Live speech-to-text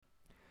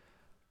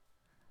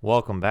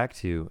Welcome back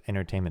to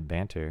Entertainment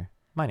Banter.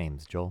 My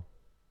name's Joel.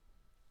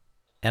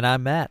 And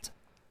I'm Matt.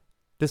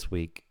 This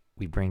week,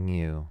 we bring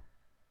you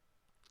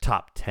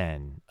top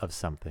 10 of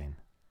something.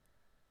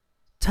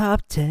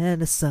 Top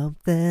 10 of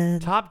something.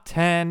 Top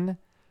 10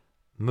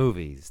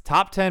 movies.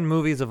 Top 10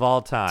 movies of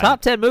all time.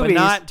 Top 10 movies but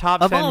not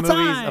top of 10 all movies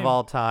time. of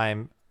all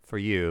time for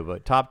you,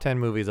 but top 10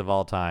 movies of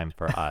all time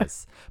for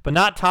us. But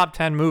not top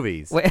 10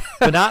 movies. Wait.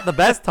 But not the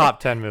best top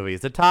 10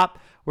 movies.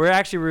 We're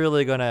actually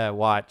really going to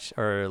watch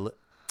or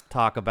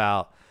talk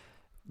about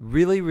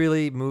really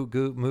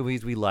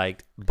movies we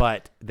liked,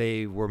 but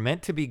they were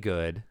meant to be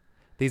good.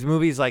 These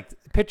movies, like,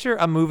 picture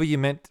a movie you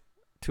meant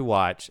to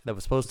watch that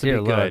was supposed to Dear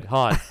be good. Lord.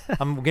 Hold on.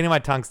 I'm getting my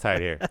tongues tied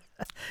here.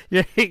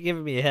 You're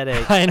giving me a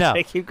headache. I know.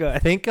 Keep going.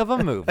 Think of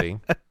a movie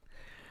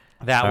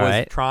that All was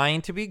right.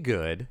 trying to be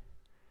good,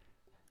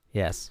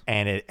 Yes.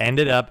 and it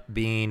ended up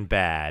being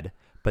bad,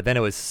 but then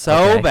it was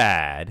so Okay.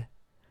 bad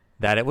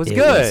that it was It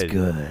good. was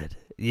good.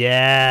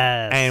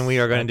 Yes. And we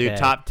are going to do Okay.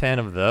 top 10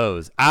 of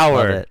those. Love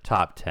Our it.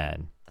 top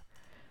 10.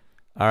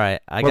 All right.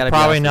 We're gotta be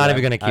probably honest not with even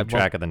you. gonna keep I won't-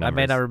 track of the I may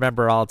numbers. not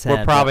remember all 10.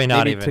 We're probably but not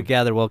maybe even-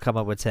 together we'll come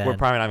up with 10. We're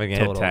probably not even going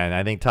to hit total. 10.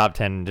 I think top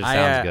 10 just I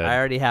sounds good.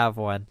 already have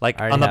one. Like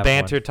I already on the have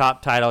banter one.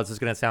 top title, it's just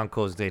going to sound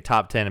cool. It's gonna say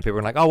top 10, and people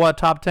are like, oh, what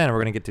top 10? And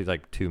we're going to get to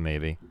like 2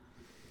 maybe.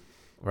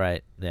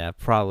 Right. Yeah,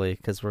 probably,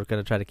 because we're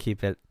going to try to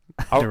keep it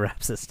Oh, under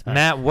wraps this time.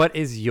 Matt, what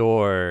is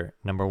your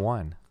number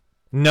one?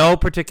 No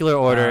particular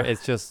order. Uh,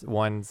 It's just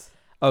one's.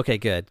 Okay,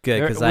 good.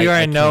 Good. Because We are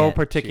I in no can't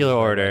particular choose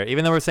my order. way.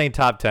 Even though we're saying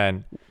top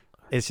 10,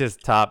 it's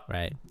just top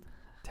Right.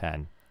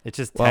 10. It's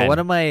just 10. Well, one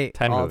of my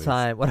 10 movies.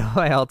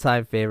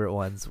 all-time favorite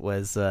ones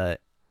was I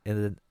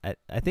think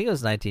it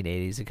was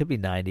 1980s. It could be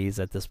 90s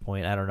at this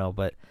point. I don't know,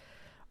 but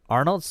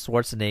Arnold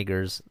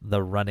Schwarzenegger's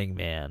The Running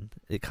Man.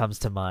 It comes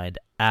to mind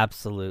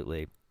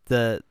absolutely.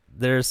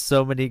 There's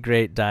so many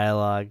great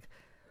dialogue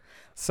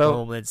So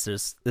moments.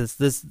 There's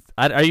this.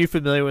 Are you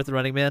familiar with The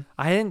Running Man?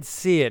 I didn't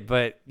see it,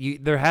 but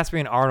there has to be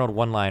an Arnold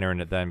one-liner in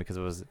it then because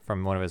it was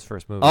from one of his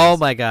first movies. Oh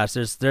my gosh,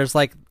 there's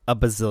like a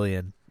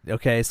bazillion.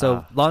 Okay, so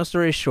Ah. long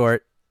story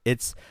short,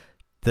 it's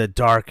the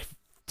dark,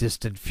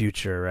 distant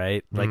future,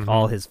 right? Like Mhm.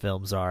 all his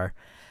films are,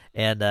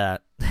 and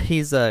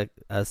he's a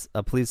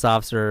police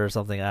officer or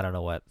something. I don't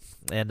know what,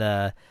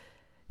 and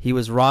he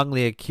was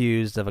wrongly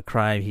accused of a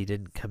crime he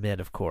didn't commit,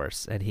 of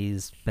course, and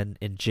he's been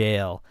in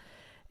jail.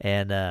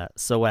 And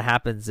so what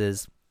happens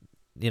is,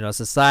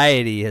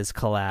 society has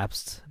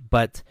collapsed,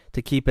 but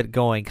to keep it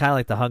going, kind of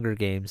like the Hunger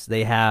Games,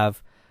 they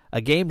have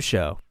a game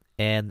show,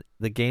 and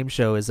the game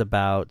show is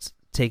about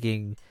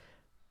taking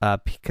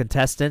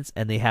contestants,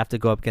 and they have to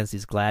go up against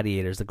these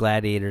gladiators. The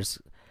gladiators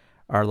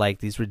are like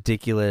these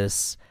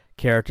ridiculous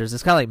characters.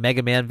 It's kind of like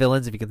Mega Man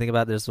villains, if you can think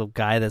about it. There's a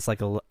guy that's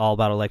like all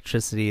about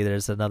electricity.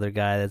 There's another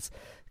guy that's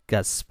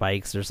got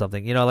spikes or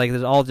something. Like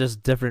there's all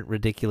just different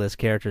ridiculous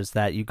characters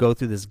that you go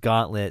through this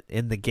gauntlet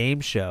in the game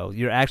show.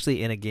 You're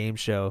actually in a game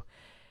show,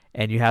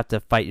 and you have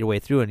to fight your way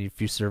through. And if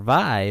you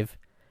survive,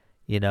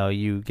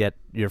 you get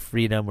your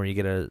freedom, or you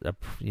get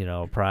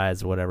a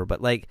prize or whatever.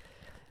 But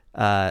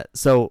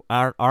so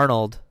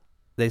Arnold,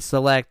 they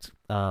select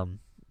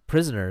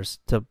prisoners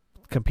to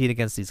compete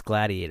against these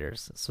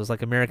gladiators. So it's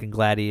like American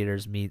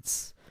Gladiators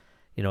meets,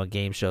 a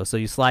game show. So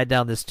you slide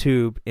down this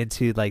tube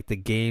into like the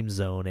game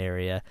zone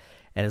area,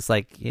 and it's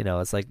like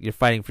you're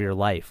fighting for your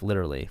life,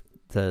 literally,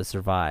 to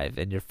survive,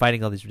 and you're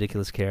fighting all these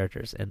ridiculous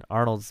characters. And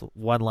Arnold's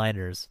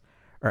one-liners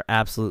are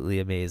absolutely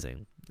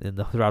amazing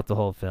throughout the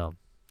whole film.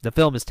 The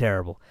film is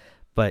terrible,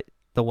 but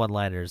the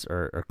one-liners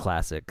are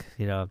classic.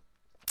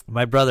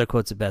 My brother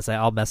quotes it best.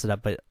 I'll mess it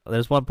up, but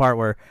there's one part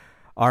where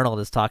Arnold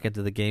is talking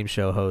to the game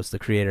show host, the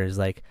creator. He's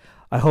like,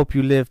 I hope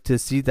you live to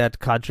see that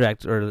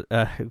contract, or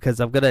because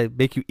I'm going to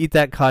make you eat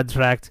that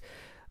contract.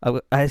 He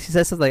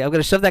says something like, I'm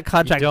going to shove that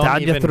contract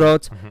down your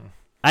throat.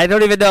 I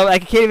don't even know. I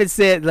can't even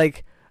say it.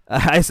 Like,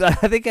 I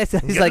think I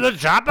said, he's like,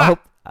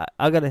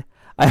 I'm going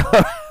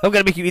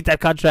to make you eat that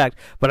contract,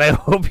 but I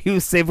hope you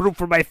save room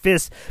for my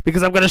fist,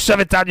 because I'm going to shove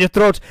it down your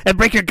throat and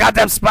break your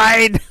goddamn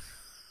spine.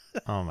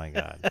 Oh my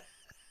God.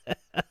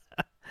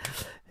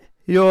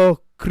 Yo,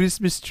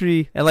 Christmas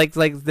tree. And like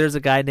there's a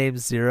guy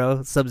named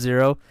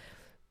Sub-Zero.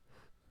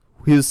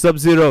 He's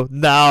Sub-Zero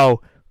now,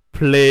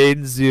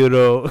 plain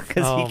Zero,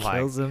 because Oh he my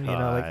kills him.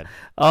 God.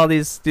 All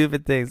these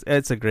stupid things.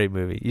 It's a great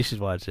movie. You should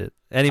watch it.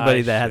 Anybody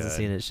I that hasn't should.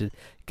 seen it should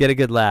get a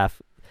good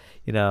laugh.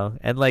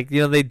 And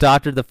they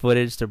doctored the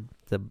footage to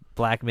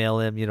blackmail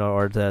him,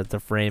 or to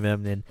frame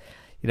him, and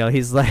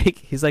he's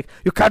like,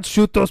 you can't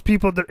shoot those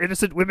people. They're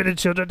innocent women and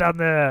children down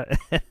there.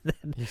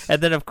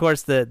 and then of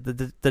course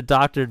the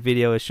doctored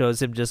video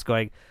shows him just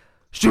going,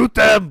 shoot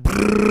them.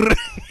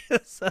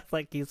 It's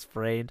like he's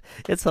framed.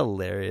 It's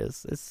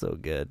hilarious. It's so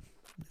good.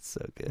 It's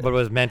so good. But it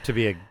was meant to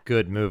be a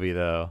good movie,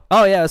 though.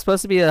 Oh yeah, it was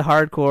supposed to be a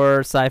hardcore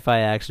sci-fi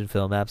action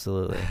film.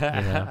 Absolutely.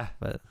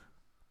 But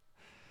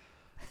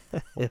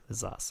it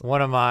was awesome.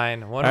 One of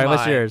mine. All right,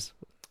 what's yours?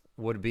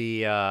 Would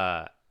be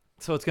so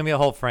it's gonna be a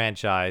whole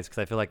franchise because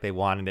I feel like they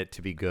wanted it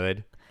to be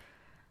good,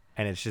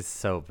 and it's just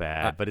so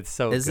bad. But it's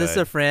so. Is this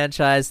a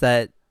franchise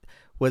that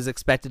was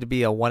expected to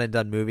be a one and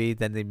done movie?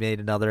 Then they made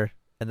another,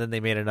 and then they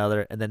made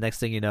another, and then next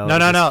thing you know, No, it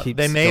no, just no. keeps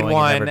They made going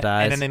one, and never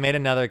dies. and then they made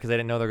another because they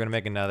didn't know they were going to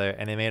make another,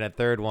 and they made a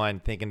third one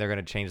thinking they're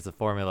going to change the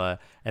formula,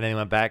 and then they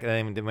went back, and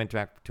then they went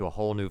back to a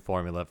whole new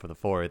formula for the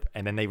fourth,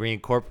 and then they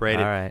reincorporated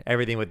All right.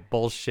 everything with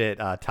bullshit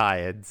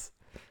tie-ins.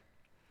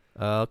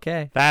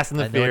 Okay. Fast and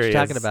the I know what Furious.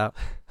 you're talking about.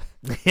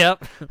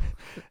 Yep.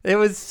 It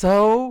was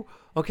so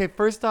okay.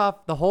 First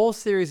off, the whole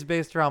series is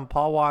based around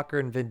Paul Walker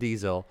and Vin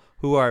Diesel,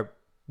 who are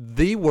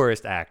the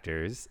worst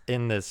actors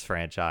in this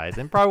franchise,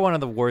 and probably one of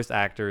the worst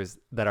actors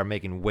that are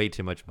making way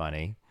too much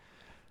money.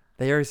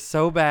 They are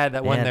so bad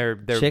that when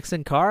Man, they're chicks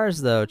and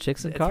cars, though.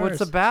 Chicks and it's cars. what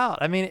it's about.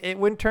 I mean, it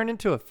wouldn't turn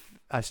into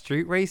a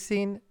street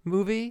racing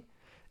movie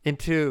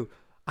into.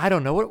 I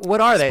don't know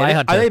what are they? Spy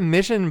Hunter. Are they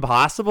Mission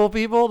Impossible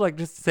people, like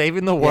just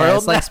saving the Yeah, world?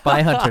 it's like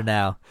Spy Hunter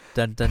now.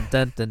 Dun dun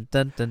dun dun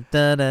dun dun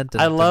dun dun.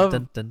 I love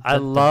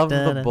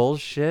I the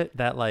bullshit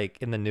that like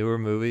in the newer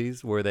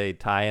movies where they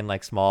tie in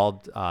like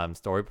small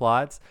story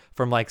plots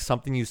from like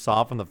something you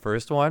saw from the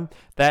first one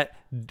that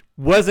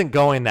wasn't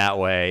going that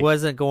way.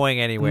 Wasn't going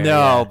anywhere. No,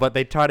 yeah. but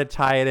they try to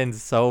tie it in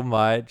so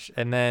much,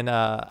 and then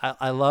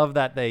I love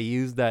that they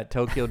use that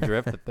Tokyo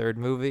Drift, the third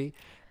movie,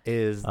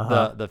 is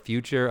the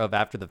future of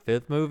after the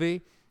fifth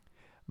movie.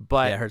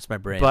 But Yeah, it hurts my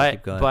brain. But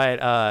Keep going.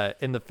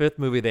 in the fifth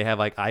movie they have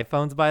like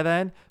iPhones by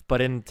then.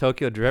 But in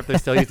Tokyo Drift they're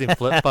still using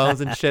flip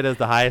phones and shit as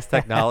the highest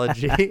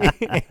technology.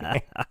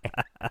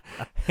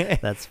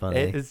 That's funny.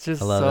 It's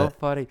just I love so it.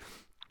 funny.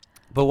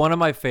 But one of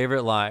my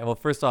favorite lines. Well,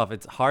 first off,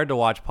 it's hard to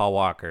watch Paul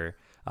Walker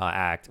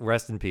act.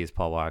 Rest in peace,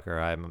 Paul Walker.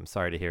 I'm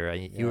sorry to hear.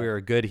 You were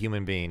a good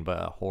human being, but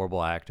a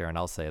horrible actor, and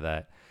I'll say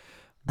that.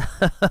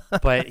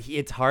 But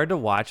it's hard to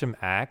watch him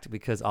act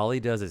because all he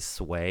does is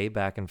sway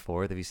back and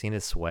forth. Have you seen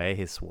his sway,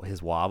 his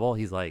wobble?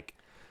 He's like,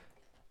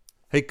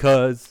 "Hey,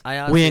 cuz, I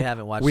honestly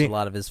haven't watched a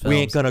lot of his films.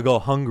 We ain't gonna go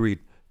hungry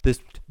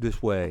this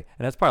way,"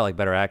 and that's probably like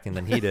better acting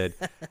than he did.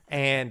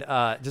 And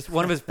just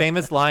one of his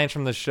famous lines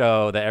from the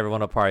show that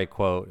everyone will probably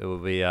quote. It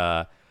would be,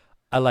 "I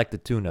like the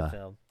tuna,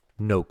 Film.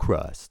 no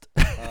crust."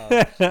 Oh,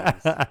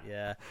 jeez.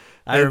 Yeah,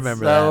 I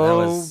remember that. That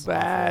was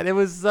bad. awful. It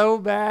was so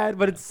bad,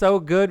 but it's so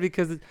good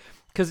because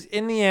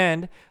in the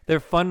end they're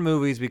fun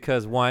movies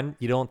because one,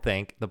 you don't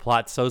think the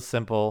plot's so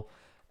simple,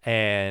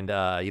 and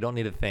you don't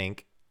need to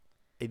think.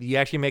 It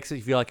actually makes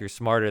it feel like you're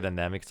smarter than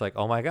them. It's like,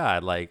 oh my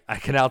god, like I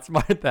can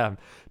outsmart them.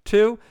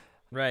 Two,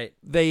 Right.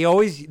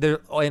 they're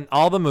in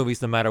all the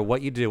movies, no matter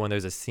what you do, when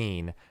there's a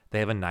scene, they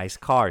have a nice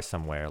car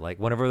somewhere. Like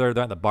whenever they're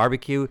at the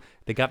barbecue,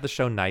 they got to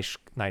show nice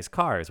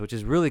cars, which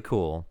is really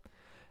cool.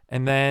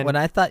 And then When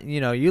I thought,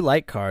 you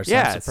like cars, so I'm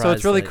yeah, so surprised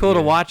it's really that cool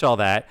to you- watch all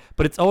that,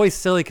 but it's always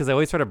silly because they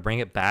always try to bring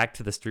it back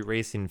to the street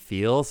racing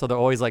feel. So they're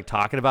always like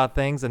talking about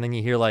things, and then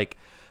you hear like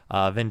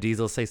Vin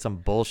Diesel say some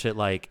bullshit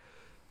like,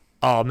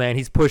 "Oh man,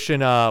 he's pushing.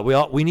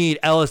 We need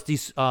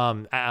LSD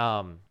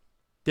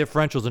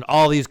differentials in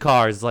all these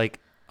cars." Like,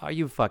 are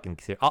you fucking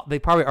serious? They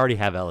probably already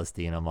have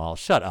LSD in them all.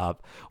 Shut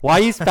up. Why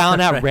are you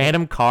spouting out Right.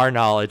 random car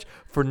knowledge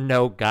for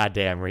no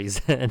goddamn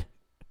reason?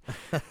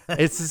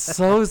 It's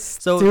so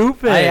So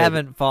stupid. I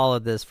haven't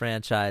followed this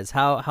franchise.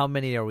 How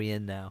many are we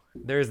in now?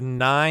 There's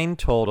 9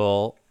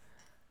 total,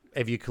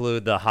 if you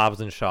include the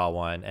Hobbs and Shaw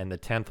one, and the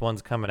 10th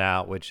one's coming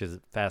out, which is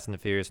Fast and the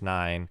Furious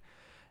 9.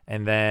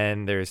 And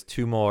then there's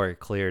 2 more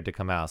cleared to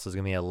come out. So it's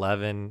going to be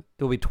 11.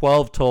 There'll be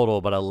 12 total,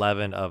 but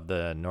 11 of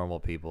the normal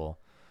people.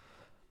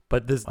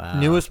 But this Wow.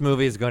 newest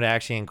movie is going to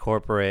actually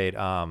incorporate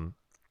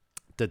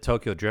the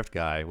Tokyo Drift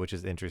guy, which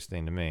is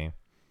interesting to me.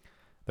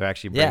 They're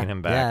actually bringing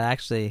him back. Yeah,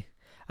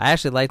 I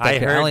actually like that. I I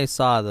heard- only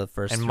saw the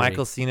first. And 3.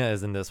 Michael Cena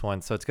is in this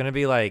one, so it's gonna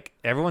be like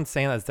everyone's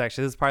saying that this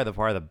is probably the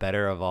part of the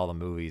better of all the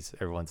movies.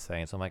 Everyone's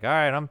saying, so I'm like, all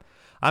right,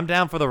 I'm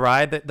down for the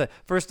ride. The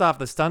first off,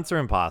 the stunts are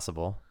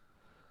impossible.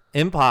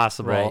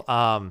 Right.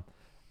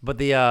 But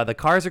the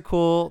cars are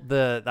cool.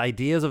 The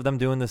ideas of them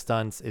doing the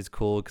stunts is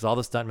cool because all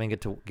the stuntmen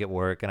get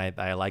work, and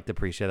I like to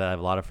appreciate that. I have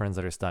a lot of friends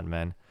that are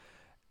stuntmen,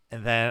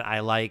 and then I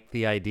like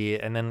the idea.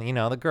 And then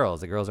the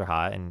girls are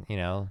hot, and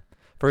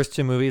first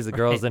 2 movies the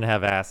girls Right. didn't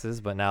have asses,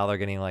 but now they're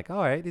getting like,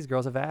 all right, these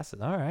girls have asses.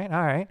 All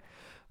right.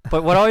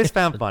 But what I always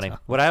found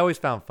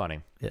funny,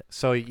 Yeah.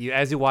 so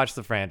as you watch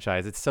the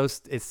franchise, it's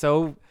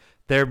so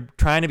they're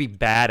trying to be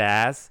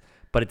badass,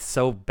 but it's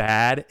so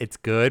bad it's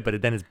good,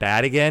 but then it's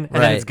bad again,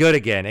 and then it's Right. good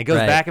again. It goes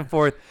Right. back and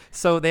forth.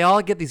 So they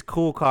all get these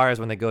cool cars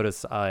when they go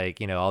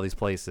to all these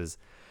places,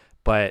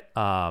 but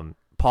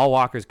Paul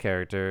Walker's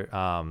character,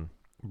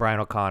 Brian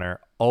O'Connor,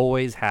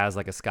 always has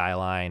like a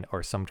Skyline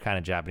or some kind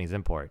of Japanese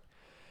import.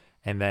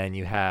 And then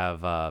you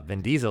have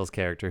Vin Diesel's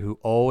character who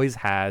always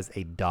has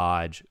a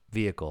Dodge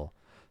vehicle.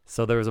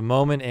 So there was a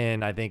moment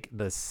in, I think,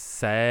 the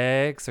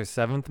 6th or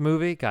 7th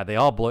movie. God, they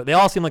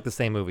all seem like the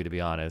same movie, to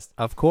be honest.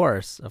 Of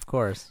course.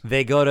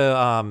 They go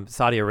to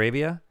Saudi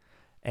Arabia,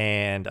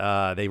 and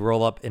they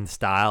roll up in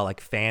style,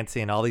 like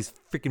fancy, and all these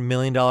freaking $1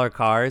 million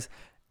cars.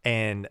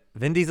 And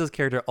Vin Diesel's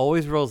character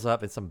always rolls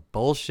up in some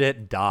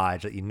bullshit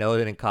Dodge that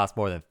didn't cost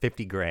more than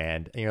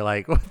 $50,000, and you're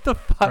like, "What the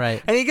fuck?"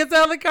 Right. And he gets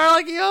out of the car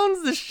like he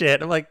owns the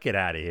shit. I'm like, "Get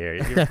out of here!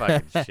 You're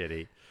fucking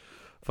shitty."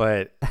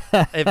 But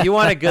if you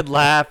want a good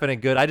laugh and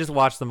I just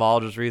watched them all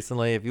just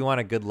recently. If you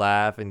want a good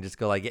laugh and just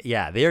go like,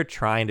 yeah, they're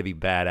trying to be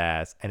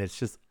badass, and it's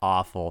just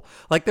awful.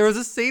 Like there was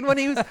a scene when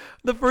he was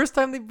the first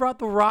time they brought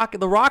The Rock.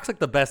 The Rock's like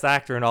the best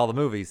actor in all the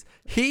movies.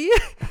 He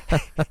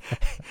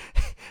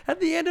at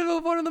the end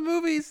of one of the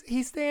movies,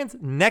 he stands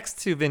next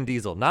to Vin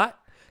Diesel, not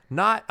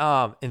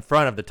in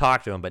front of to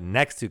talk to him, but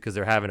next to, because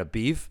they're having a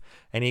beef,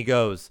 and he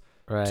goes,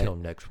 Right. "Till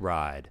next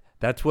ride."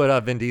 That's what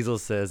Vin Diesel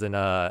says, and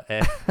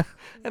The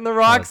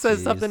Rock says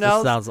geez, something this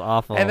else. sounds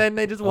awful. And then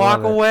they just I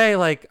walk love it. away.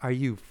 Like, are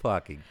you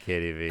fucking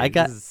kidding me? I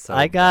got This is so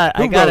I bad.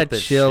 Who got a wrote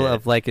this chill shit?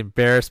 of like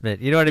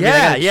embarrassment. You know what I mean? I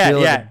Yeah, got a chill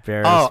of yeah. Oh,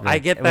 embarrassment I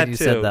get that when you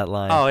too. said that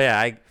line. Oh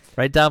yeah,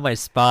 Right down my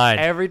spine.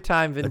 every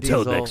time Vin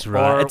Until Diesel next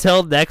ride.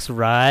 Until next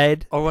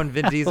ride. or when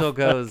Vin Diesel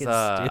goes,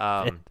 Fucking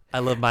stupid. I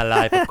live my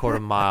life a quarter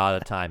mile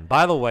at a time.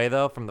 By the way,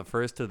 though, from the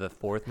first to the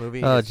fourth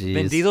movie, Oh,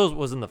 Vin jeez. Diesel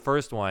was in the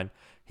first one.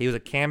 He was a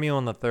cameo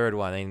in the third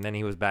one, and then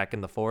he was back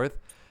in the fourth.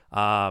 He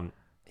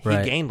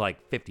Right. gained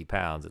like 50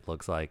 pounds, it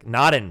looks like.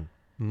 Not in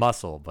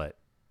muscle, but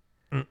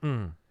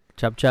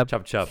Chub chub.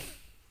 chub chub.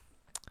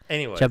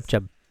 Anyways, Chub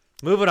chub.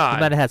 moving He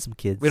on. might have had some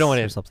kids. We don't want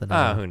or to. something.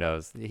 Who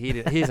knows? He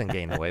hasn't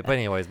gained the weight. But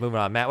anyways, moving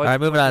on. Matt, All right,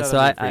 moving on. what's So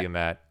another movie for you,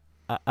 Matt.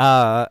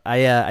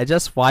 I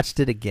just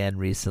watched it again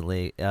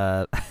recently.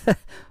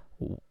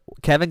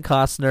 Kevin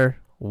Costner,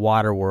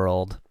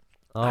 Waterworld.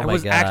 Oh I my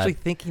was god. actually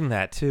thinking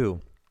that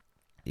too.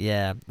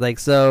 Yeah, like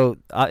so.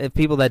 If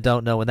people that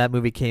don't know, when that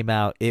movie came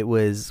out, it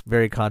was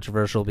very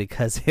controversial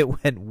because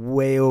it went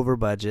way over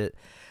budget.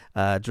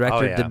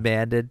 Director yeah.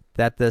 demanded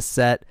that the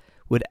set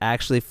would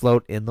actually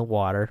float in the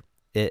water.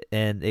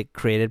 It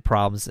created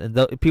problems. And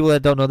people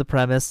that don't know the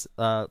premise,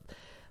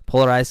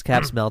 polar ice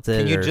caps melted.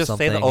 Can you or just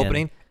say something, the and-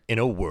 opening? In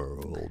a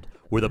world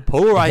where the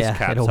polar ice Yeah, in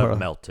caps a have world.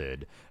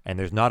 melted and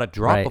there's not a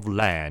drop Right. of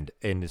land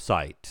in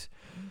sight.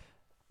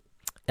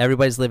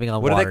 Everybody's living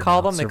on What water. do they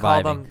call now, them?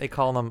 surviving. They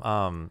call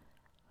them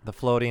the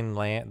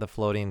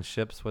floating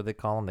ships. What do they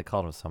call them? They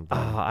call them something.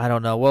 I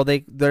don't know. Well,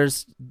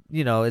 there's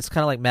it's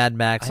kind of like Mad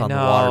Max I on the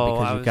know, water I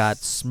because you was- got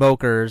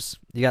smokers.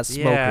 You got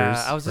smokers,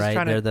 Yeah, I was just right?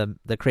 trying to- They're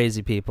the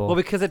crazy people. Well,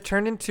 because it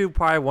turned into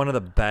probably one of the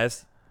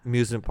best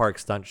amusement park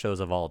stunt shows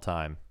of all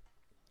time.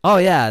 Oh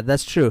yeah,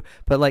 that's true.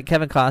 But like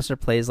Kevin Costner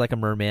plays like a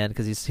merman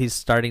because he's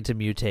starting to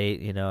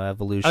mutate.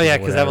 Evolution. Oh yeah, or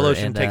because whatever,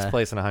 evolution and, takes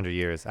place in 100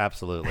 years.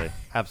 Absolutely.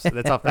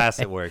 That's how fast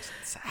it works.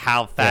 It's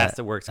how fast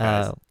it works,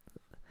 guys.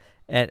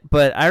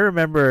 But I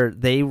remember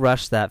they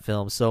rushed that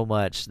film so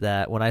much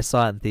that when I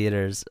saw it in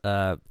theaters,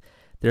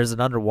 there's an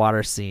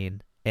underwater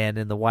scene, and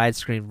in the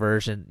widescreen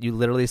version, you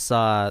literally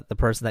saw the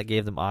person that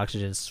gave them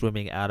oxygen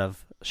swimming out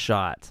of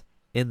shot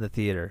in the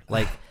theater.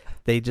 Like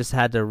they just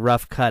had to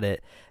rough cut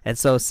it. And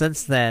so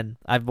since then,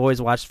 I've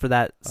always watched for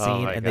that Oh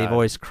scene, my and God. they've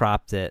always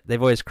cropped it.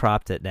 They've always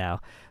cropped it now.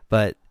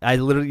 But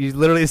you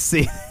literally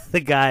see the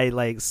guy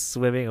like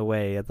swimming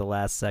away at the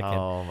last second.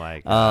 Oh my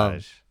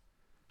gosh.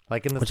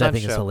 Like in the which stunt I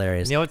think show. is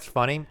hilarious. You know what's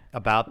funny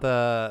about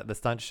the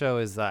stunt show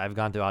is I've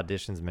gone to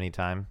auditions many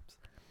times,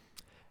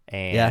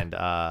 and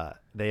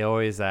they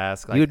always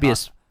ask. Like, You would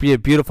be a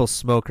beautiful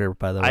smoker,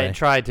 by the way. I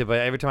tried to, but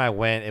every time I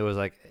went,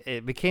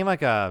 it became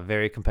like a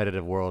very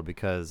competitive world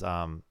because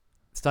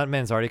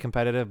stuntmen's already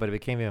competitive, but it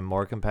became even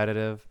more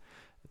competitive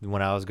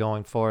when I was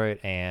going for it,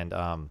 and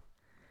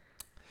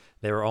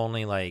they were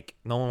only like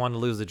no one wanted to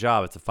lose the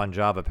job. It's a fun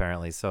job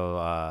apparently, so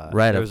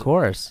Right, there of was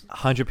course.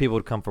 100 people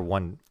would come for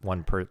one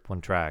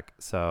track.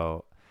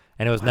 So,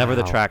 and it was never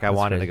the Wow, track I that's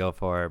wanted crazy. to go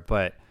for.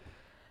 But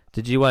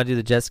Did you want to do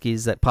the jet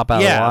skis that pop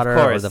out Yeah, of of the water,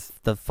 or course.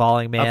 the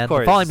falling man? Of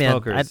course, the falling man.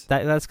 smokers.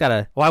 That's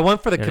gotta. well, I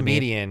went for the You know what I mean?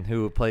 comedian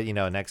who played,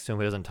 next to him,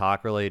 who doesn't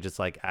talk really, just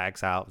like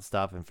acts out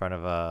stuff in front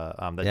of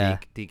the Yeah.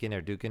 deacon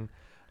or dukin.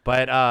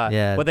 But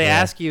Yeah, what they yeah.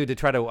 ask you to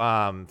try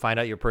to find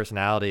out your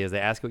personality is they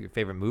ask you what your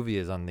favorite movie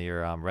is on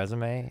your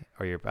resume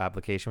or your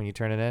application when you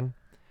turn it in.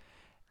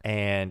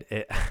 And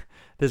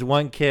there's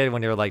one kid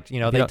when they were like, they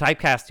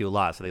typecast you a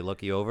lot, so they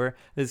look you over.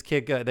 This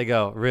kid, they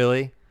go,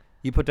 really?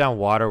 You put down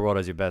Waterworld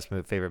as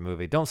your favorite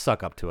movie. Don't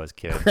suck up to us,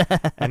 kid.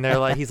 And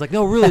he's like,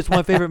 no, really, it's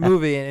my favorite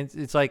movie. And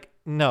it's like,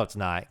 no, it's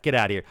not. Get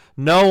out of here.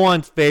 No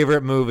one's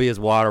favorite movie is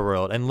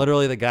Waterworld. And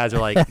literally the guys are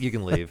like, you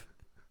can leave.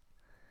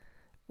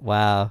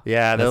 Wow.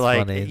 Yeah, they're That's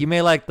like, funny. you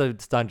may like the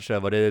stunt show,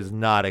 but it is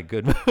not a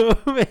good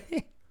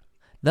movie.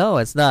 No,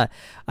 it's not.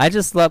 I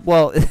just love.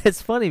 Well,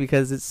 it's funny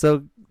because it's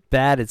so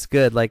bad, it's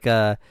good. Like,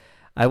 I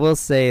will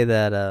say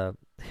that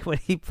when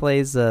he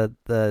plays the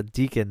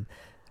deacon,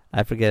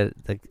 I forget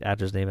the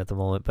actor's name at the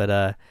moment, but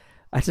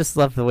I just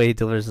love the way he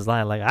delivers his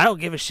line. Like, I don't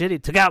give a shit. He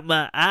took out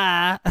my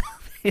eye.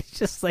 It's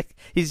just like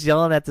he's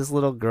yelling at this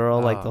little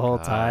girl like the Oh, whole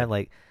God. time,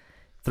 like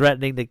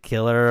threatening to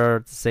kill her.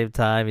 At the same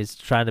time, he's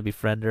trying to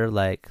befriend her.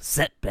 Like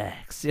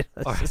setbacks.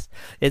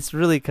 It's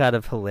really kind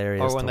of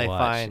hilarious. Or when to they watch,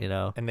 find,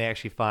 and they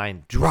actually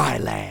find dry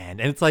land,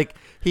 and it's like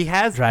he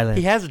has Dry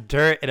land.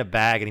 dirt in a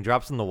bag, and he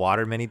drops it in the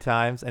water many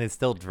times, and it's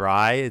still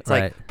dry. It's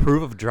Right. like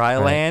proof of dry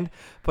Right. land.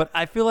 But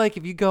I feel like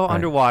if you go Right.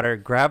 underwater,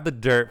 grab the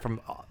dirt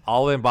from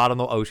all the way in the bottom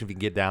of the ocean, if you can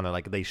get down there,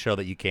 like they show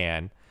that you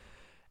can,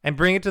 and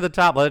bring it to the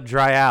top, let it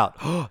dry out.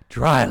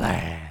 Dry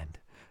land.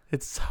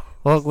 It's so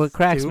Well, what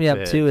cracks me up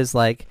Stupid. too is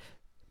like,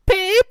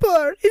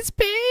 paper, it's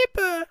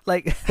paper.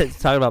 Like it's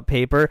talking about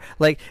paper.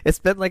 Like it's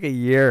been like a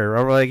year,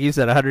 or like you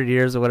said, 100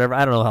 years or whatever.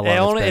 I don't know how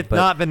long It's been,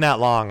 not been that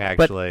long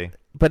actually.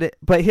 but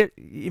here,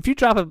 if you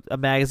drop a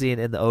magazine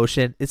in the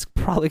ocean, it's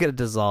probably gonna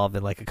dissolve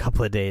in like a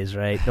couple of days,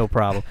 right? No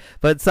problem.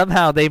 But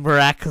somehow they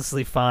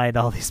miraculously find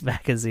all these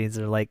magazines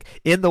are like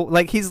in the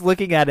like he's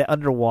looking at it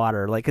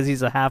underwater, like because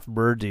he's a half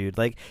mer dude.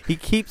 Like he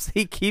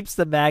keeps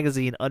the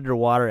magazine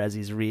underwater as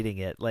he's reading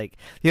it. Like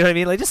you know what I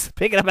mean? Like just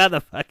pick it up out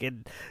of the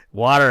fucking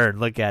water and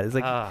look at it. It's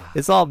like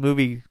it's all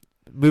movie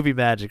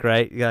magic,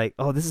 right? You're like,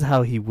 oh, this is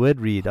how he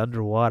would read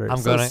underwater.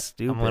 It's so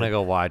stupid. I'm gonna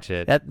go watch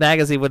it. That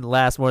magazine wouldn't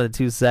last more than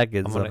 2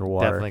 seconds I'm gonna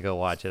underwater. definitely go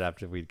watch it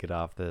after we get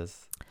off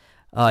this.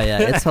 Oh yeah,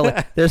 it's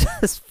hilarious. There's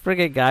this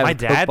friggin' guy My with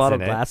Coke dad's bottle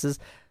in it. glasses.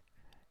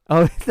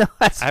 Oh no,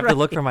 that's I have right. to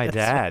look for my That's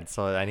dad,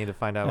 so I need to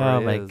find out right. where Oh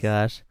he my is.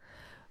 gosh.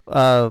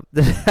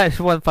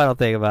 One final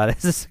thing about it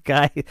is this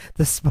guy.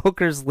 The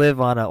smokers live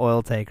on an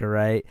oil tanker,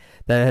 right?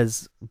 That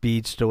has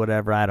beached or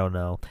whatever. I don't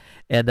know.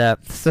 And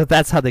so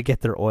that's how they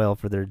get their oil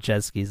for their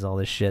jet skis and all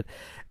this shit.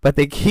 But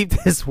they keep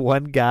this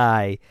one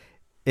guy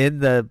in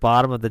the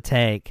bottom of the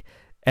tank,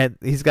 and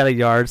he's got a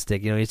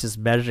yardstick. You know, he's just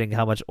measuring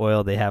how much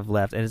oil they have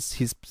left, and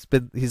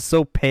he's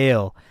so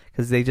pale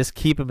because they just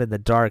keep him in the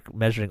dark,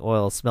 measuring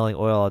oil, smelling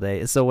oil all day.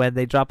 And so when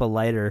they drop a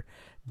lighter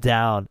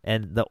down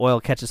and the oil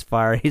catches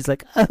fire, he's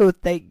like, "Oh,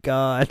 thank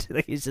God!"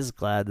 Like he's just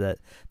glad that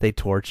they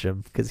torch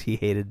him because he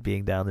hated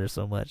being down there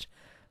so much.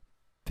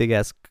 Big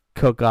ass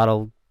Coke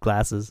bottle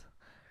glasses.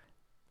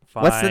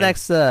 What's the Fine.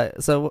 next?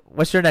 So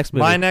what's your next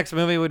movie? My next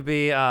movie would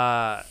be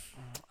there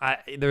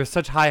was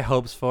such high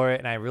hopes for it,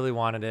 and I really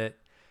wanted it,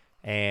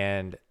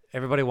 and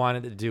everybody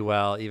wanted it to do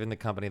well. Even the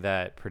company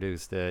that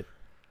produced it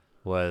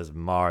was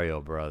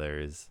Mario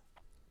Brothers.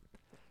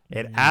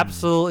 It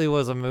absolutely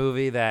was a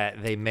movie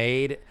that they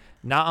made.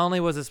 Not only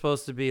was it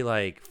supposed to be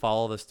like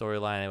follow the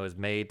storyline, it was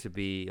made to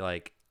be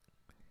like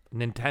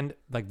Nintendo,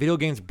 like video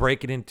games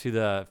break it into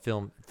the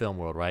film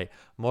world, right?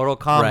 Mortal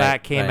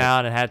Kombat came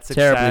out and had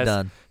success. Terribly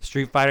done.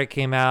 Street Fighter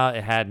came out,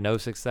 it had no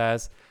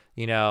success.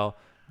 You know,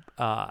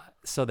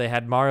 so they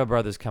had Mario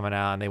Brothers coming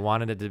out, and they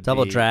wanted it to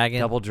Double be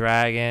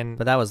Dragon.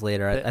 But that was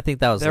later. I think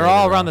that was. They're later,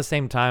 all though. around the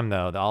same time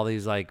though. All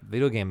these like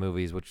video game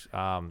movies, which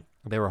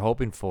they were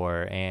hoping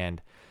for,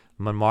 and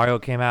when Mario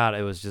came out,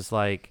 it was just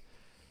like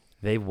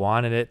they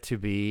wanted it to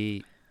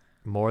be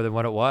more than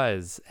what it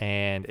was,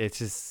 and it's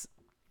just.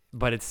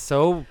 But it's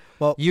so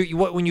well.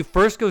 When you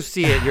first go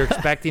see it, you're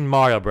expecting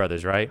Mario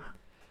Brothers, right?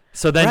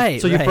 So then,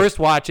 you right. first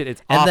watch it,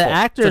 it's And awful. the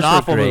actors it's an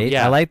awful were great. movie.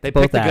 Yeah, I liked they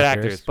both picked the good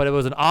actors. actors, but it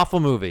was an awful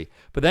movie.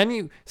 But then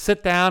you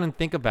sit down and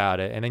think about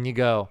it, and then you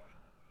go,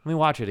 "Let me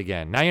watch it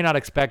again." Now you're not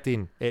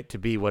expecting it to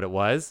be what it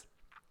was,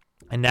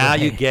 and now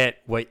you get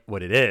what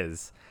it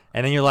is,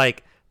 and then you're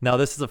like, "No,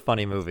 this is a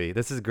funny movie.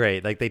 This is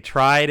great." Like they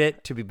tried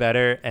it to be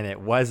better, and it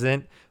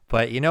wasn't.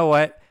 But you know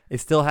what? It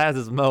still has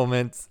its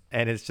moments,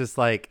 and it's just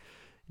like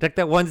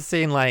that one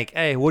scene, like,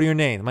 "Hey, what are your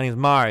names? My name's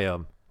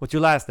Mario. What's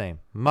your last name?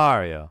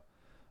 Mario.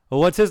 Well,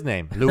 what's his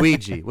name?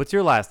 Luigi. What's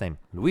your last name?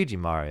 Luigi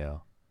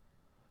Mario."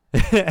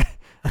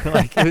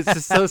 Like it was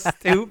just so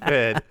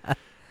stupid.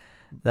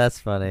 That's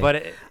funny.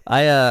 But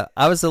I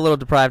was a little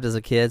deprived as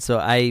a kid, so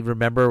I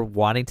remember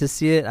wanting to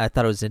see it. I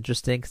thought it was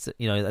interesting 'cause,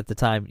 you know, at the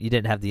time you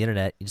didn't have the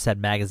internet; you just had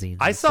magazines.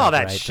 I and saw stuff,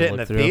 that right, to shit in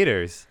look the through.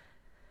 theaters.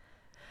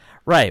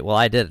 Right. Well,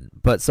 I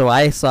didn't, but so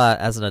I saw it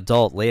as an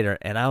adult later,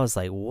 and I was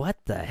like, "What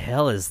the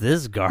hell is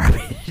this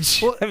garbage?"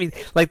 Well, I mean,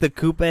 like the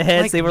Koopa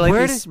heads. like, they were like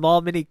where these did- small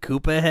mini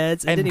Koopa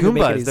heads, It And didn't even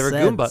make any Goombas. They were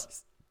sense.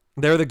 Goombas.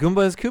 They were the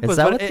Goombas Koopas. Is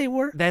that but what they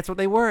were? That's what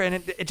they were, and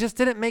it just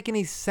didn't make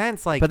any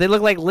sense. Like, But they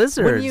look like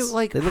lizards. when you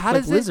like, they look how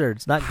like does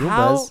lizards, not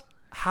how, Goombas.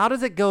 how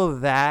does it go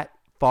that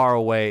far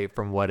away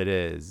from what it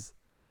is?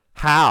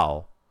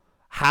 How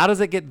does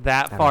it get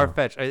that don't far know.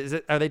 fetched?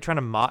 Are they trying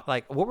to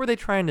like what were they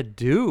trying to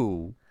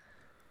do?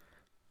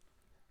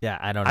 Yeah,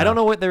 I don't know. I don't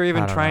know what they're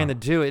even I don't trying know. to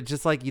do. It's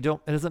just like it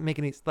doesn't make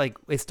any like.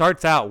 It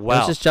starts out I well.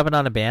 was just jumping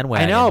on a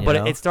bandwagon. I know, you but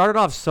know? it started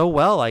off so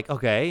well. Like,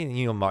 okay,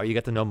 you know, you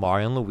got to know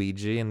Mario and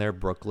Luigi and their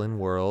Brooklyn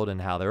world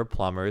and how they were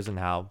plumbers and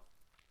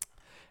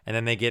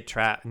then they get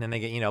trapped and then they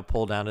get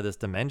pulled down to this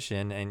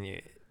dimension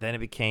and then it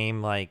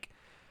became like,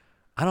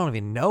 I don't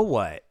even know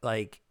what.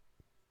 Like,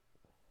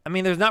 I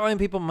mean, there's not really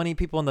many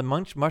people in the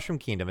Mushroom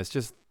Kingdom. It's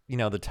just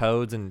the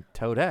Toads and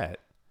Toadette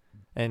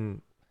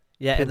and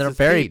yeah, and they're Princess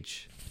very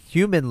Peach.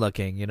 human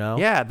looking. You know.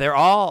 Yeah, they're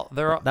all.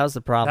 That was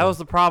the problem. That was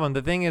the problem.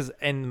 The thing is,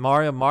 in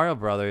Mario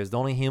Brothers, the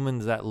only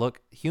humans that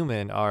look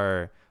human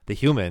are the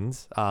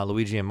humans,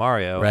 Luigi and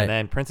Mario, Right. and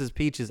then Princess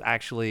Peach is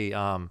actually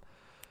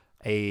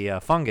a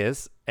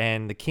fungus,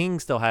 and the king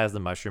still has the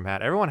mushroom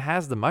hat. Everyone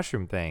has the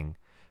mushroom thing.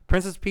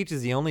 Princess Peach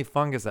is the only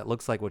fungus that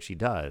looks like what she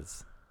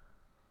does,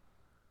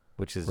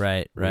 which is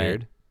right.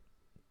 weird.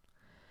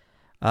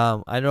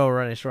 I know we're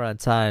running short on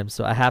time,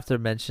 so I have to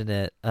mention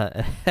it.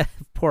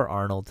 Poor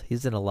Arnold.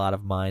 He's in a lot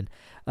of mine.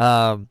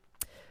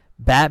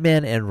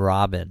 Batman and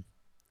Robin.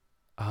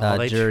 Oh,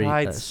 they Jerry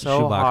tried so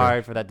Schumacher.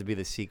 hard for that to be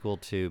the sequel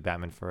to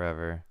Batman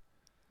Forever.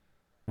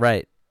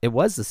 Right. It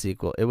was the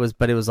sequel.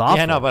 But it was awful.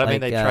 Yeah, no, but I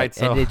mean, they tried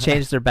so. and they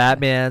changed their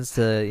Batmans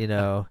to, you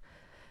know,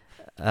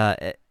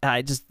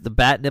 I just the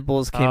bat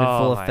nipples came in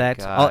full Oh, my effect.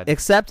 God.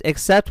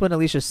 Except when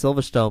Alicia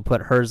Silverstone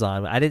put hers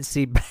on. I didn't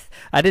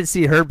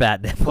see her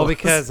bat nipples. Well,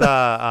 because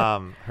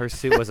her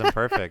suit wasn't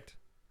perfect.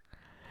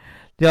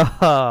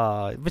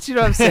 Oh, but you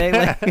know what I'm saying?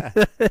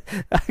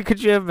 Like,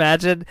 could you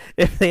imagine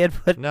if they had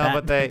put No, bat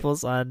but they-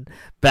 nipples on No,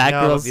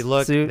 Batgirl's if you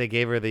look, suit? they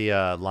gave her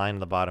the line in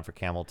the bottom for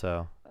camel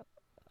toe.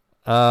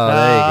 Oh,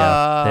 there you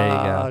go. There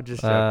you No, go.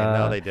 just joking.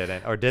 No, they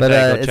didn't. Or did But they?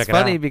 Go it's check it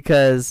funny out.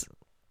 because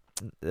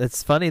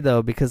it's funny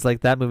though because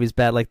like that movie's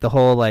bad. Like the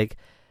whole like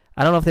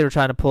I don't know if they were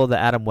trying to pull the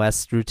Adam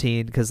West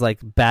routine because like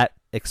Bat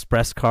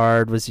Express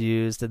card was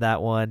used in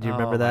that one. Do you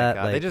remember Oh my that?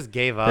 God. Like, they just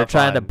gave up. they're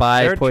trying to on-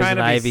 buy they were Poison trying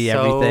to be Ivy,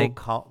 so everything.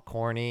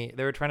 Corny.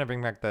 They were trying to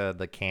bring back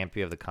the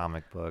campy of the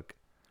comic book.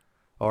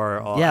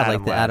 Or yeah, Adam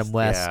like the West. Adam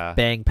West, Yeah.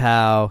 Bang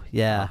Pow,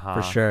 yeah, Uh-huh.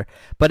 for sure.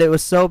 But it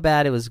was so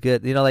bad, it was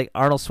good. You know, like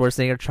Arnold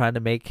Schwarzenegger trying to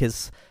make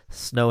his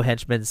snow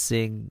henchmen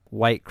sing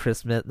White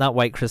Christmas, not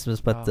White Christmas,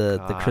 but Oh, the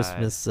God.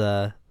 Christmas,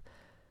 I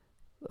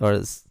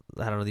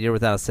don't know, the Year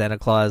Without a Santa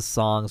Claus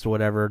songs or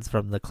whatever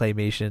from the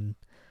claymation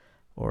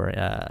or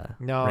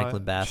No,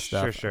 Rankin Bass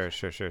stuff.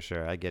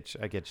 Sure. I get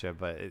you.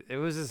 But it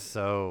was just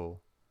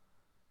so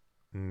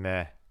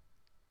meh.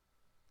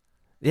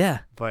 Yeah,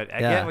 But I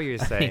Yeah. get what you're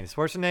saying.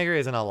 Schwarzenegger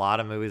is in a lot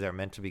of movies that are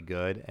meant to be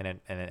good and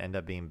it end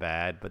up being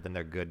bad, but then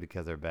they're good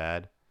because they're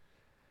bad.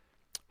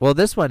 well,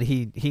 this one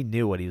he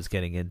knew what he was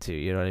getting into.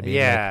 You know what I mean?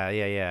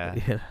 Yeah.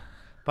 Like,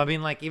 But I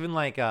mean, like even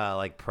like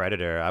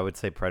Predator, I would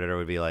say Predator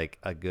would be like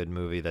a good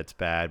movie that's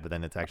bad, but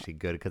then it's actually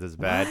good because it's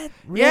bad.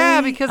 What? Yeah,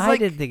 Really? because I like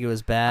didn't think it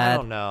was I bad.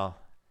 don't know.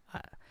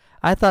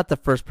 I thought the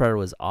first Predator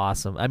was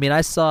awesome. I mean,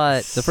 I saw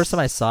it the first time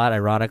I saw it.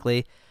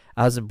 Ironically,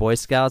 I was in Boy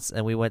Scouts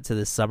and we went to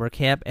this summer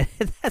camp, and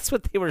that's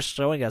what they were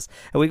showing us.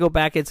 And we go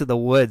back into the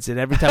woods, and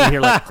every time we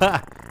hear like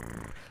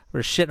we're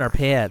shitting our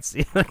pants.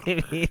 You know what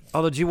I mean?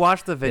 Oh, did you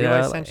watch the video You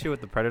I know, sent like- you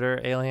with the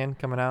Predator alien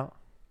coming out?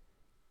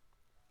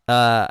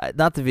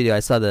 Not the video. I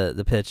saw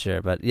the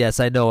picture, but yes,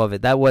 I know of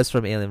it. That was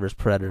from Alien vs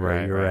Predator.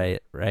 Right, You're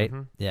right. right?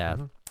 Mhm, Yeah,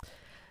 mhm.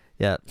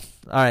 yeah.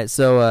 All right.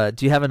 So,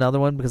 do you have another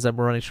one? Because we're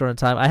running short on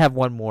time. I have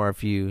one more.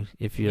 If you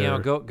You know,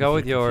 go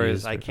with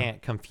yours. confused I or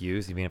can't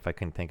confuse, even if I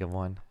couldn't think of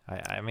one.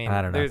 I mean,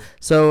 I don't know. there's-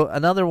 So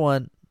another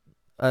one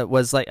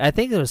was like I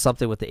think there was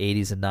something with the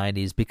 80s and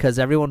 90s because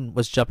everyone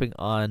was jumping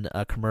on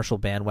commercial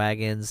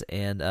bandwagons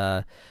and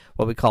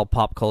what we call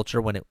pop culture.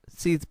 When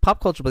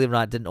pop culture, believe it or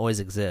not, didn't always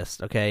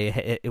exist.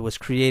 Okay, it was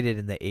created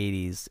in the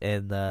 80s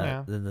and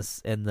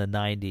in the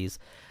 90s,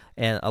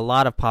 and a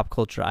lot of pop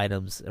culture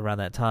items around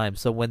that time.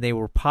 So when they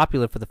were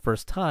popular for the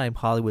first time,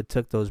 Hollywood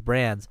took those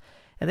brands.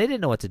 And they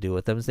didn't know what to do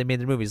with them. So they made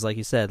their movies, like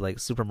you said, like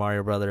Super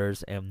Mario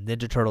Brothers and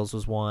Ninja Turtles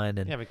was one.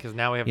 And yeah, because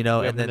now we have you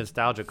know, we have and the then-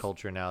 nostalgia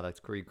culture now that's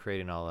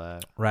recreating all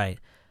that. Right.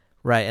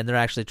 And they're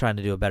actually trying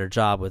to do a better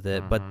job with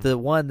it. But Mhm. the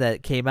one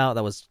that came out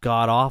that was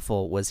god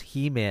awful was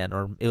He-Man,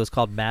 or it was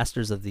called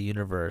Masters of the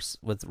Universe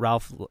with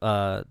Ralph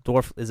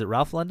Dorf. Is it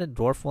Ralph London?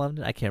 Dorf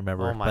London? I can't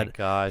remember. Oh my but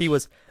gosh,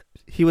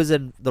 he was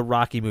in the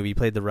Rocky movie. He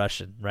played the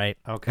Russian, right?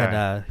 okay.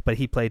 And, but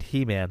he played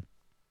He-Man.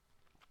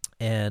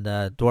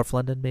 And Dorf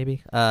London,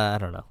 maybe? I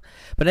don't know.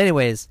 But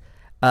anyways,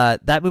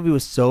 that movie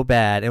was so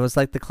bad. It was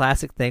like the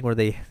classic thing where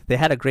they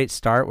had a great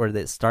start where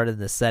they started in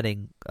the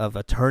setting of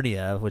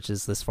Eternia, which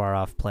is this far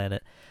off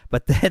planet.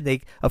 But then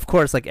they, of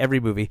course, like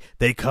every movie,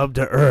 they come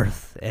to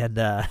Earth. And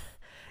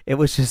it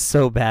was just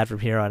so bad from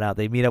here on out.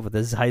 They meet up with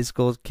these high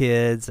school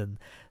kids and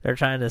they're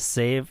trying to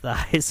save the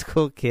high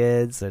school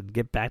kids and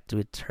get back to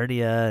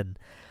Eternia. And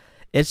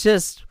it's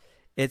just...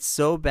 It's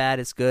so bad,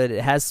 it's good.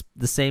 It has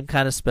the same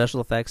kind of special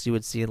effects you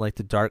would see in like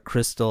the Dark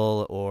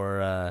Crystal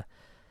or,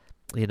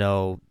 you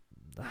know,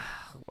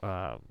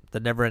 the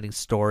Neverending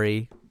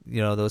Story.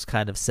 You know, those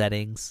kind of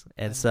settings.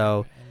 And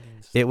so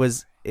it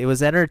was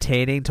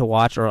entertaining to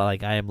watch, or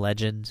like I Am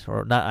Legend,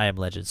 or not I Am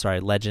Legend. Sorry,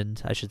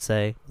 Legend, I should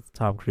say, with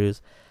Tom Cruise.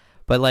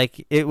 But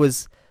like it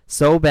was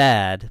so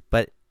bad,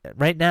 but.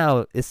 Right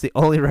now, it's the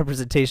only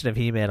representation of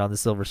He-Man on the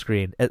silver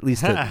screen, at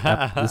least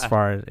at this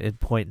far in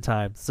point in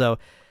time. So.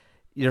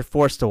 You're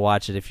forced to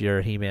watch it if you're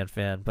a He-Man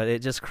fan, but it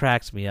just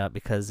cracks me up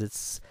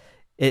because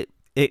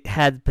it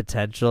had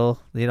potential.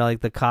 You know, like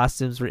the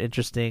costumes were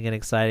interesting and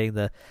exciting.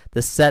 The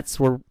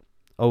sets were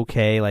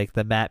okay, like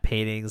the matte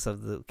paintings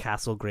of the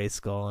Castle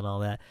Grayskull and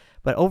all that.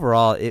 But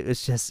overall, it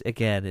was just,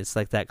 again, it's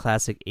like that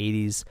classic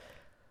 80s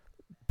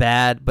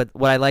bad. But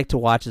what I like to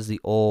watch is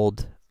the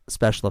old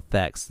special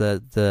effects,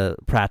 the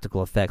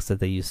practical effects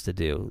that they used to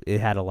do. It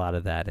had a lot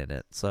of that in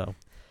it, so...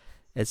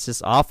 It's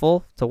just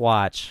awful to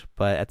watch,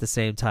 but at the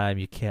same time,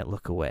 you can't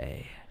look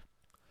away.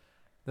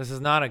 This is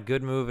not a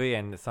good movie,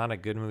 and it's not a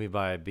good movie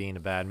by being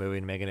a bad movie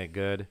and making it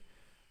good.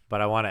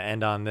 But I want to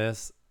end on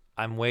this.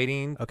 I'm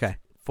waiting Okay.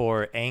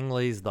 for Ang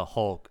Lee's The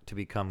Hulk to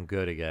become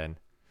good again.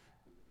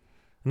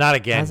 Not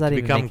again, How does that to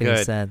even become make any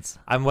good. sense?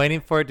 I'm waiting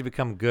for it to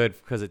become good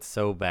because it's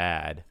so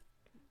bad.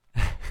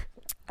 All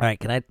right,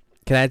 can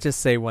I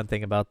just say one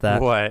thing about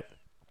that? What?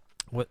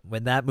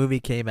 when that movie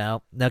came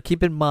out. Now,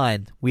 keep in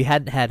mind, we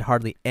hadn't had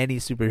hardly any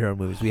superhero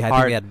movies. We had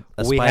a We had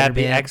the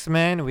Spider-Man.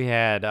 X-Men. We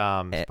had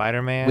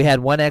Spider-Man. We had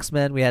one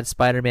X-Men, we had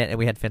Spider-Man, and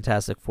we had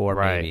Fantastic Four.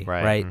 Right, maybe,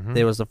 right, mhm.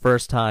 It was the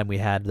first time we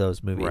had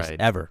those movies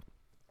Right. ever.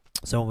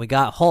 So when we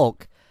got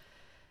Hulk,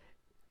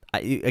 I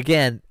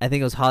think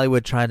it was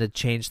Hollywood trying to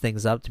change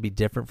things up to be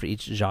different for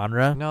each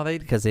genre. No,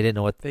 because they didn't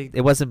know they-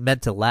 it wasn't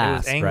meant to it last.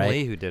 was Ang right?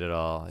 Lee who did it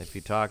all. If you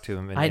talk to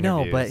him in I know,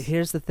 but interviews.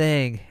 here's the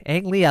thing: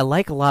 Ang Lee, I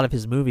like a lot of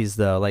his movies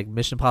though, like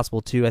Mission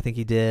Impossible 2. I think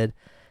he did.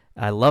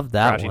 I love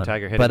that Crouching one.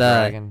 Tiger, Hidden but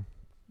Dragon.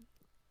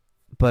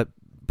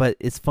 but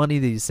it's funny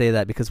that you say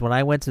that because when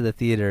I went to the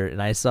theater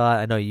and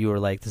I know you were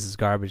like, "This is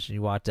garbage," and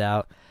you walked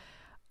out.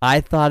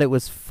 I thought it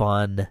was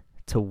fun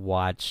to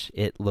watch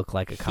it look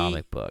like a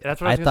comic book. That's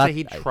what I was gonna say.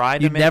 He tried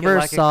to you make never it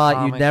like saw a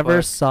comic you never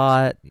book.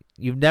 saw it.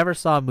 You've never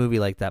saw a movie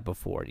like that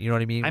before. You know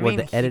what I mean? I Where mean,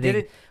 the he did editing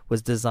it-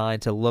 was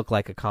designed to look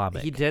like a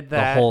comic. He did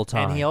that the whole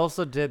time. and he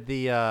also did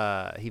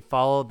the. He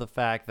followed the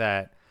fact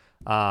that,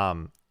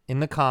 in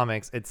the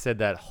comics, it said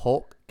that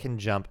Hulk can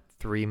jump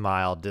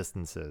 3-mile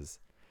distances,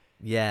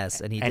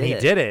 Yes, and he and did he it.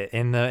 did it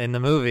in the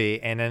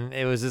movie, and then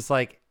it was just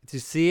like to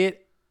see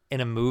it in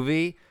a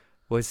movie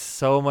was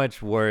so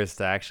much worse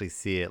to actually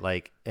see it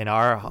like in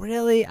our.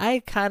 Really,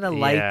 I kind of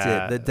liked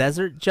Yeah. it. The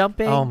desert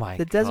jumping. Oh my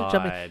the desert god!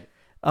 jumping.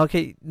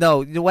 Okay,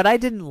 no, what I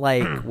didn't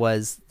like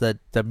was the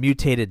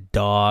mutated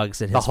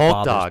dogs and The his Hulk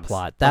father's dogs.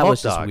 plot. The That Hulk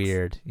was just dogs.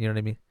 weird. You know what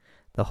I mean?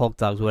 The Hulk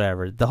dogs,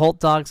 whatever. The Hulk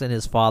dogs and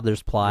his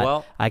father's plot.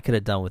 Well, I could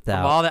have done From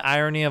without. all the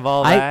irony of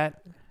all I-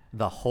 that,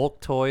 the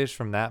Hulk toys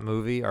from that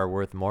movie are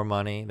worth more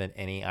money than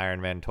any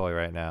Iron Man toy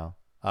right now.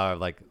 Of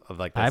the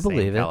I same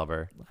believe it.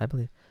 caliber.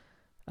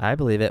 I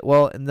believe it.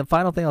 Well, and the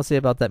final thing I'll say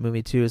about that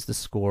movie too is the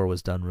score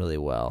was done really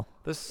well.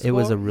 It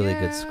was a really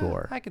good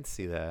score. I could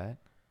see that.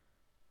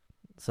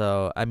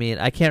 So, I mean,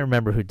 I can't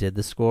remember who did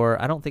the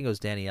score. I don't think it was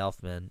Danny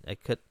Elfman.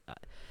 It could,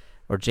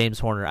 or James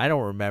Horner. I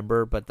don't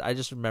remember, but I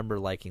just remember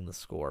liking the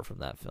score from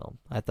that film.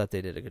 I thought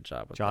they did a good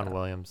job with John that.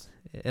 Williams.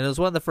 And it was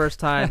one of the first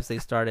times they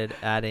started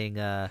adding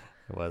It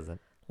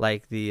wasn't.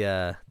 like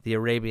the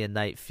Arabian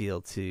Night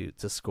feel to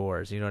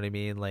scores. You know what I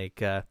mean?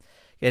 Like,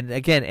 and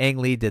again, Ang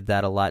Lee did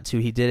that a lot too.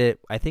 He did it.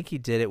 I think he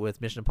did it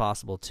with Mission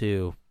Impossible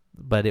 2,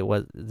 but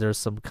there's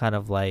some kind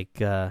of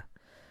like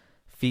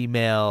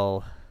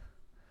female.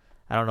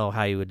 I don't know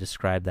how you would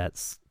describe that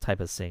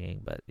type of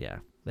singing, but yeah,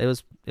 it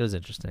was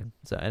interesting.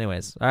 So,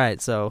 anyways, all right.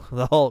 So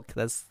the Hulk.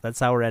 That's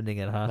how we're ending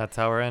it, huh? That's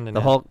how we're ending The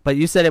it. Hulk. But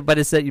you said it. But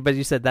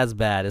you said that's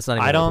bad. It's not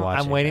even. I don't. worth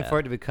watching I'm waiting that. for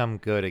it to become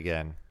good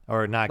again,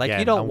 or not. Like again.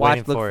 you don't I'm look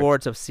waiting for it.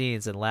 forward to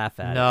scenes and laugh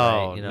at it.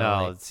 No, Right? You know,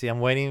 no. like See, I'm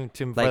waiting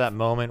for like that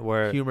moment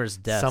where humor's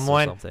death or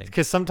someone, something.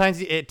 because sometimes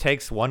it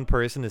takes one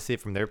person to see it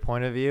from their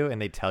point of view, and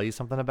they tell you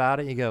something about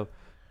it. You go,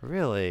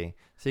 really?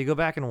 So you go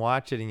back and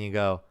watch it, and you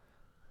go,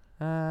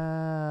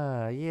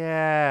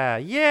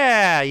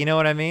 yeah. You know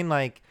what I mean?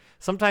 Like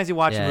sometimes you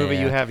watch Yeah, a movie,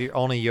 yeah. you have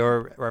only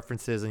your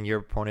references and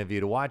your point of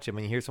view to watch it.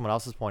 When you hear someone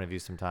else's point of view,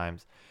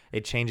 sometimes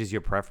it changes your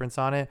preference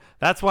on it.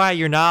 That's why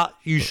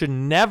you should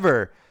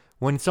never.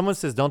 When someone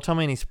says, don't tell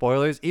me any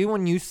spoilers, even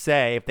when you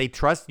say, if they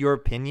trust your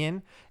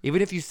opinion,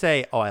 even if you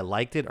say, oh, I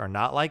liked it or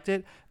not liked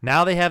it,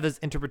 now they have this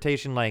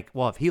interpretation like,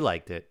 well, if he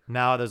liked it,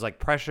 now there's like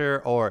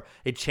pressure or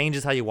it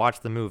changes how you watch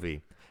the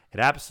movie. It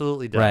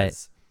absolutely does.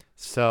 Right.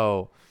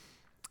 So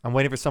I'm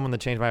waiting for someone to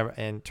change my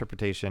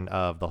interpretation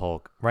of the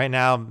Hulk. Right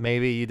now,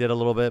 maybe you did a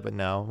little bit, but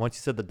no. Once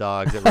you said the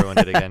dogs, it ruined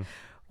it again.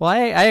 Well,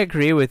 I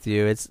agree with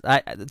you.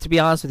 To be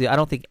honest with you, I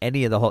don't think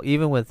any of the Hulk,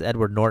 even with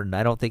Edward Norton,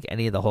 I don't think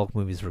any of the Hulk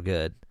movies were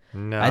good.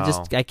 No.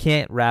 I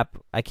can't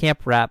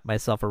wrap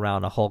myself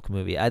around a Hulk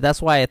movie.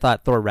 That's why I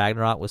thought Thor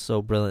Ragnarok was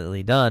so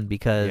brilliantly done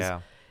because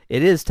Yeah.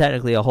 it is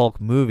technically a Hulk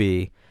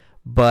movie,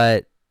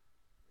 but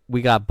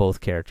we got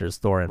both characters,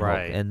 Thor and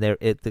Right.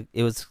 Hulk, and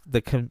it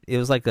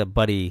was like a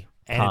buddy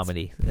And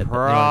comedy. It's You know what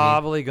I mean?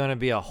 probably going to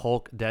be a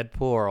Hulk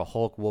Deadpool or a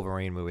Hulk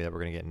Wolverine movie that we're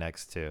going to get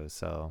next to.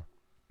 So,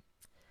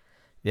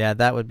 Yeah,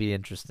 that would be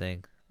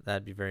interesting.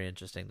 That'd be very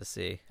interesting to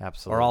see,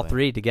 absolutely. or all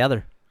three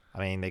together. I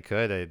mean, they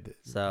could.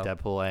 So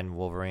Deadpool and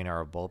Wolverine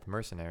are both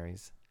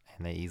mercenaries,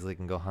 and they easily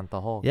can go hunt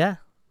the Hulk. yeah,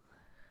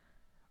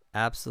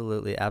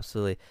 absolutely.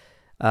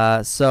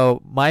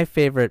 So my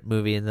favorite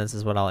movie, and this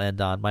is what I'll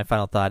end on. My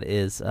final thought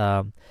is,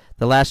 The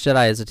Last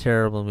Jedi is a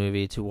terrible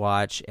movie to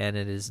watch, and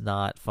it is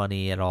not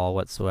funny at all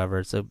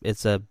whatsoever.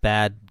 It's a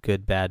bad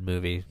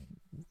movie,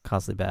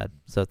 constantly bad.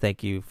 So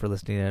thank you for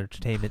listening to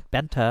Entertainment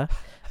Benta.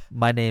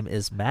 My name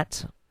is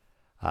Matt.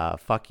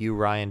 Fuck you,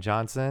 Ryan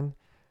Johnson.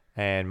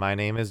 And my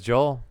name is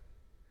Joel.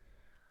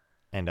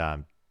 And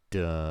I'm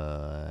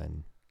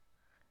done.